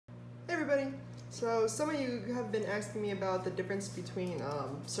everybody. So some of you have been asking me about the difference between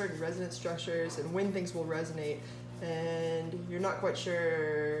certain resonance structures and when things will resonate, and you're not quite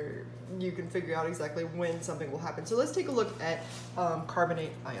sure you can figure out exactly when something will happen. So let's take a look at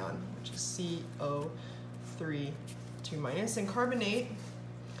carbonate ion, which is CO3 2 minus, and carbonate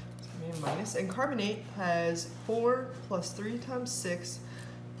has 4 plus 3 times 6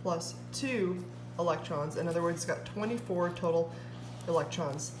 plus 2 electrons. In other words, it's got 24 total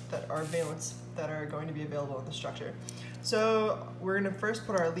electrons that are valence that are going to be available in the structure. So we're going to first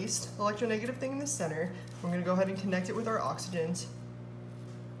put our least electronegative thing in the center. We're going to go ahead and connect it with our oxygens.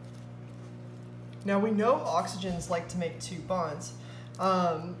 Now we know oxygens like to make 2 bonds.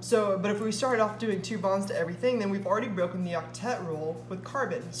 But if we started off doing 2 bonds to everything, then we've already broken the octet rule with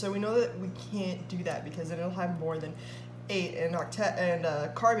carbon. So we know that we can't do that because then it'll have more than 8, and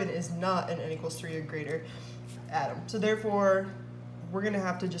carbon is not an n equals 3 or greater atom. So therefore, we're going to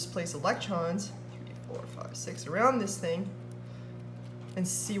have to just place electrons, 3, 4, 5, 6, around this thing and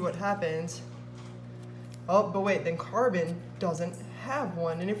see what happens. Oh, but wait, then carbon doesn't have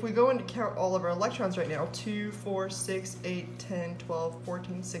one. And if we go in to count all of our electrons right now, 2, 4, 6, 8, 10, 12,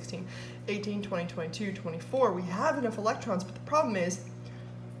 14, 16, 18, 20, 22, 24, we have enough electrons, but the problem is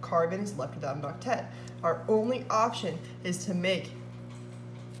carbon is left without an octet. Our only option is to make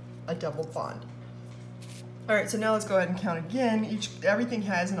a double bond. All right, so now let's go ahead and count again. Everything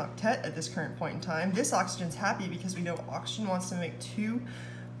has an octet at this current point in time. This oxygen's happy because we know oxygen wants to make two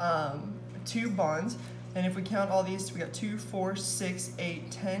bonds. And if we count all these, we got 2, 4, 6,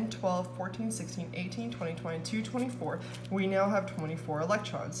 8, 10, 12, 14, 16, 18, 20, 22, 24. We now have 24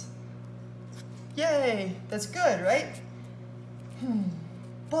 electrons. Yay, that's good, right?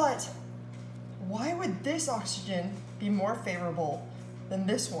 But why would this oxygen be more favorable than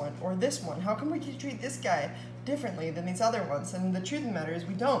this one or this one? How come we can treat this guy differently than these other ones? And the truth of the matter is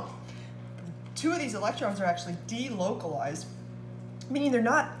we don't. 2 of these electrons are actually delocalized, meaning they're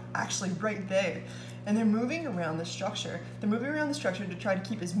not actually right there. And they're moving around the structure. They're moving around the structure to try to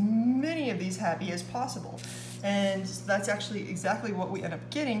keep as many of these happy as possible. And that's actually exactly what we end up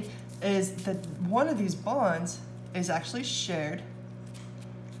getting, is that one of these bonds is actually shared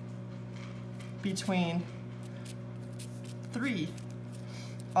between 3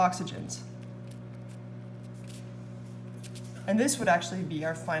 oxygens. And this would actually be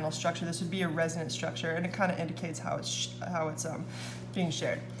our final structure. This would be a resonance structure, and it kind of indicates how it's being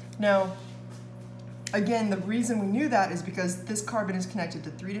shared. Now, again, the reason we knew that is because this carbon is connected to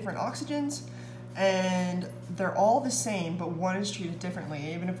 3 different oxygens, and they're all the same, but one is treated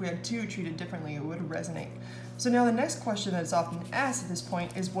differently. Even if we had 2 treated differently, it would resonate. So now the next question that is often asked at this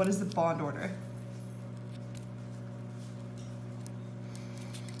point is, what is the bond order?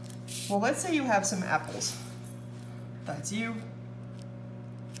 Well, let's say you have some apples. That's you.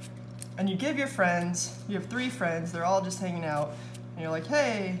 And you give your friends, you have 3 friends, they're all just hanging out, and you're like,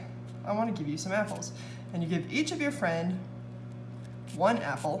 hey, I want to give you some apples. And you give each of your friend 1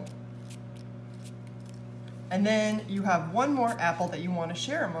 apple, and then you have 1 more apple that you want to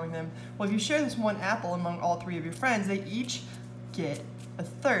share among them. Well, if you share this 1 apple among all 3 of your friends, they each get a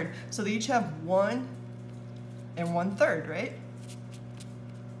third. So they each have 1 and 1/3, right?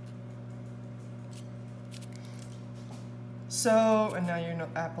 So, and now your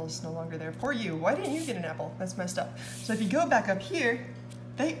apple is no longer there for you. Why didn't you get an apple? That's messed up. So if you go back up here,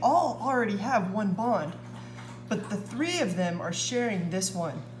 they all already have 1 bond, but the 3 of them are sharing this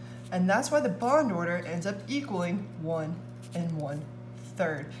one. And that's why the bond order ends up equaling 1 and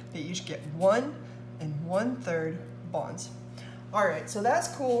 1/3. They each get 1 and 1/3 bonds. All right, so that's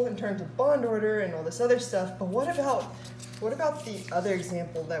cool in terms of bond order and all this other stuff, but what about the other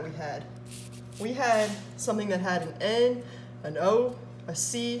example that we had? We had something that had an N, an O, a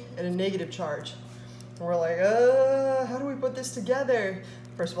C, and a negative charge. And we're like, how do we put this together?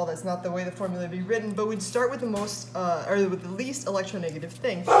 First of all, that's not the way the formula would be written, but we'd start with with the least electronegative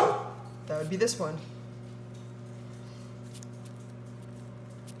thing. That would be this one.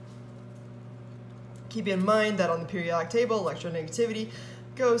 Keep in mind that on the periodic table, electronegativity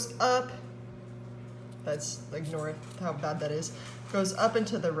goes up. Ignore it, how bad that is. Goes up and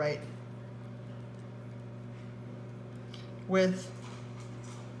to the right, with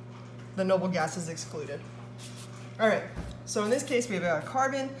the noble gases excluded. All right, so in this case, we have a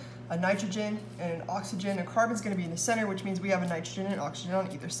carbon, a nitrogen, and an oxygen. And carbon's going to be in the center, which means we have a nitrogen and an oxygen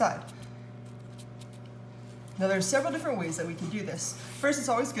on either side. Now, there's several different ways that we can do this. First, it's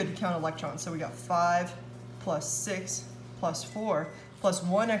always good to count electrons. So we got 5 plus 6 plus 4 plus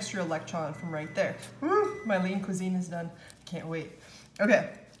 1 extra electron from right there. Woo, my lean cuisine is done. Can't wait.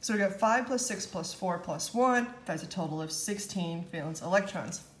 Okay, so we got 5 plus 6 plus 4 plus 1. That's a total of 16 valence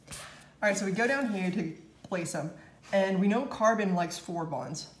electrons. All right, so we go down here to place them, and we know carbon likes 4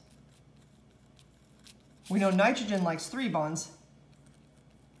 bonds. We know nitrogen likes 3 bonds,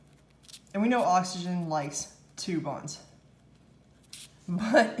 and we know oxygen likes 2 bonds.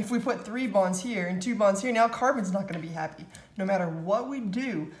 But if we put 3 bonds here and 2 bonds here, now carbon's not going to be happy. No matter what we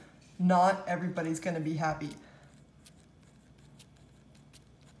do, not everybody's going to be happy.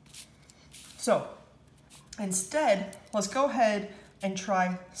 So instead, let's go ahead and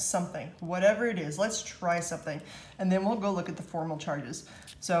try something, whatever it is. Let's try something, and then we'll go look at the formal charges.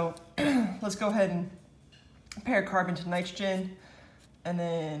 So let's go ahead and pair carbon to nitrogen, and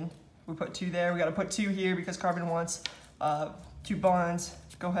then we put 2 there. We got to put 2 here because carbon wants 2 bonds.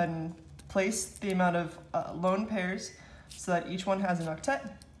 Go ahead and place the amount of lone pairs so that each one has an octet,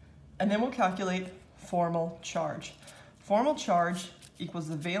 and then we'll calculate formal charge. Formal charge equals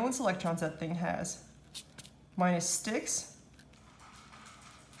the valence electrons that thing has minus sticks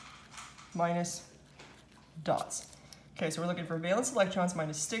minus dots. Okay, so we're looking for valence electrons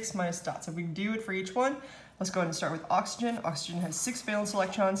minus sticks minus dots. If we do it for each one, let's go ahead and start with oxygen. Oxygen has 6 valence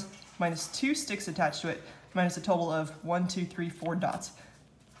electrons minus 2 sticks attached to it, minus a total of 1, 2, 3, 4 dots.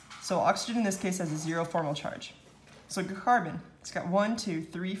 So oxygen in this case has a 0 formal charge. So carbon, it's got 1, 2,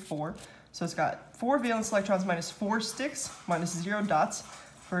 3, 4. So it's got 4 valence electrons minus 4 sticks minus 0 dots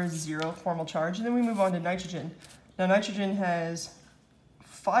for a 0 formal charge. And then we move on to nitrogen. Now nitrogen has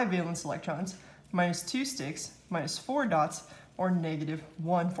 5 valence electrons minus 2 sticks minus 4 dots, or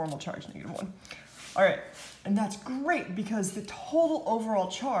 -1 formal charge, -1. All right, and that's great because the total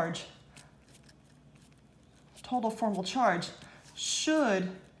overall charge, total formal charge,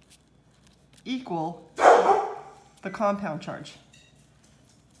 should equal the compound charge.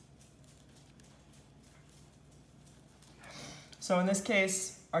 So in this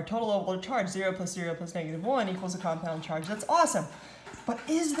case, our total overall charge, 0 plus 0 plus -1, equals a compound charge. That's awesome. But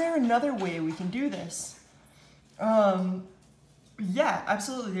is there another way we can do this? Yeah,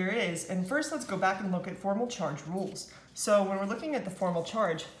 absolutely there is. And first let's go back and look at formal charge rules. So when we're looking at the formal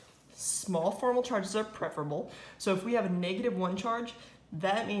charge, small formal charges are preferable. So if we have a -1 charge,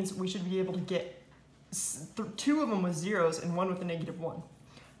 that means we should be able to get 2 of them with zeros and 1 with a -1.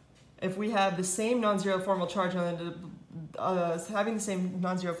 If we have the same non-zero formal charge on having the same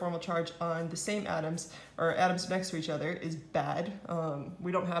non-zero formal charge on the same atoms, or atoms next to each other, is bad.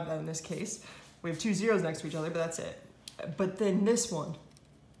 We don't have that in this case. We have 2 zeros next to each other, but that's it. But then this one,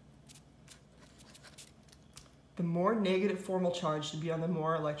 the more negative formal charge should be on the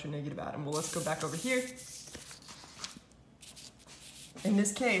more electronegative atom. Well, let's go back over here. In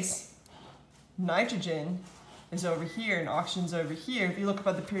this case, nitrogen is over here and oxygen's over here. If you look up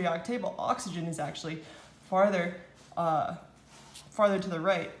at the periodic table, oxygen is actually farther to the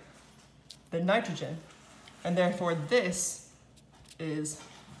right than nitrogen, and therefore this is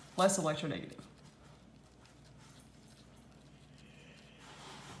less electronegative.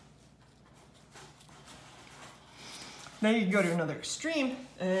 Now you can go to another extreme,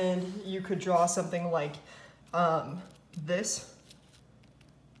 and you could draw something like this.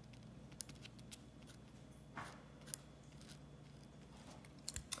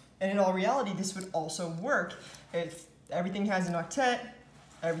 And in all reality, this would also work if everything has an octet,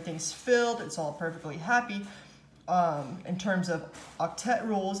 everything's filled, it's all perfectly happy in terms of octet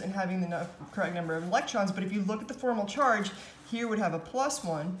rules and having the correct number of electrons. But if you look at the formal charge, here would have a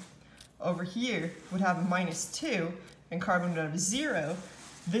 +1, over here would have a -2, and carbon would have a 0.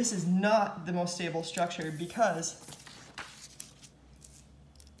 This is not the most stable structure because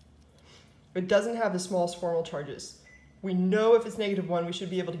it doesn't have the smallest formal charges. We know if it's -1, we should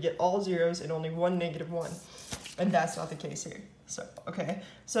be able to get all zeros and only one -1, and that's not the case here. So, okay,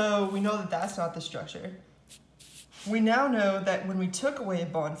 so we know that that's not the structure. We now know that when we took away a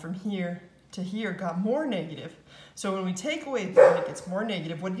bond from here to here, it got more negative. So when we take away a bond, it gets more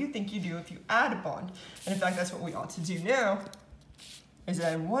negative. What do you think you do if you add a bond? And in fact, that's what we ought to do now, is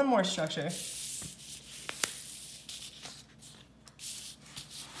add one more structure.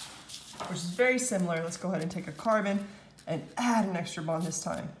 Which is very similar. Let's go ahead and take a carbon and add an extra bond this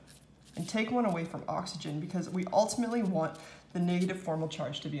time. And take one away from oxygen, because we ultimately want the negative formal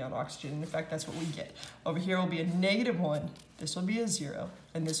charge to be on oxygen. And in fact, that's what we get. Over here will be a -1, this will be a 0,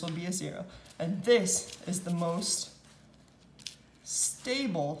 and this will be a 0. And this is the most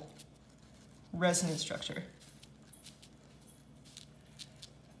stable resonance structure.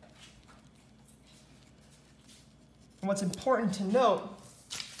 And what's important to note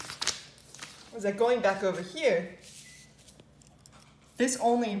is that going back over here, this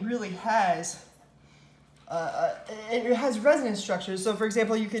only really has it has resonance structures. So for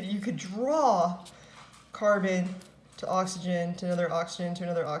example, you could draw carbon to oxygen, to another oxygen, to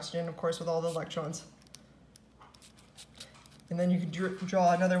another oxygen, of course with all the electrons. And then you can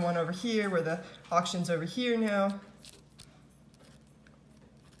draw another one over here where the oxygen's over here now.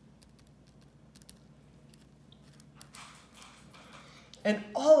 And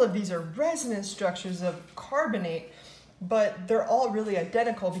all of these are resonance structures of carbonate, but they're all really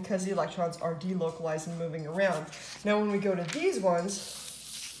identical because the electrons are delocalized and moving around. Now when we go to these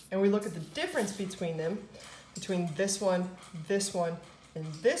ones, and we look at the difference between them, between this one, and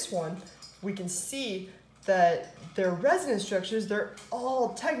this one, we can see that their resonance structures, they're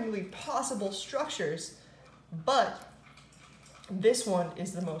all technically possible structures, but this one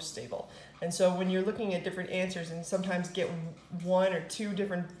is the most stable. And so when you're looking at different answers and sometimes get one or two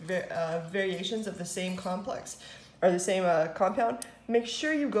different variations of the same complex, or the same compound, make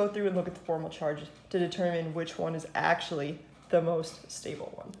sure you go through and look at the formal charge to determine which one is actually the most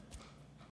stable one.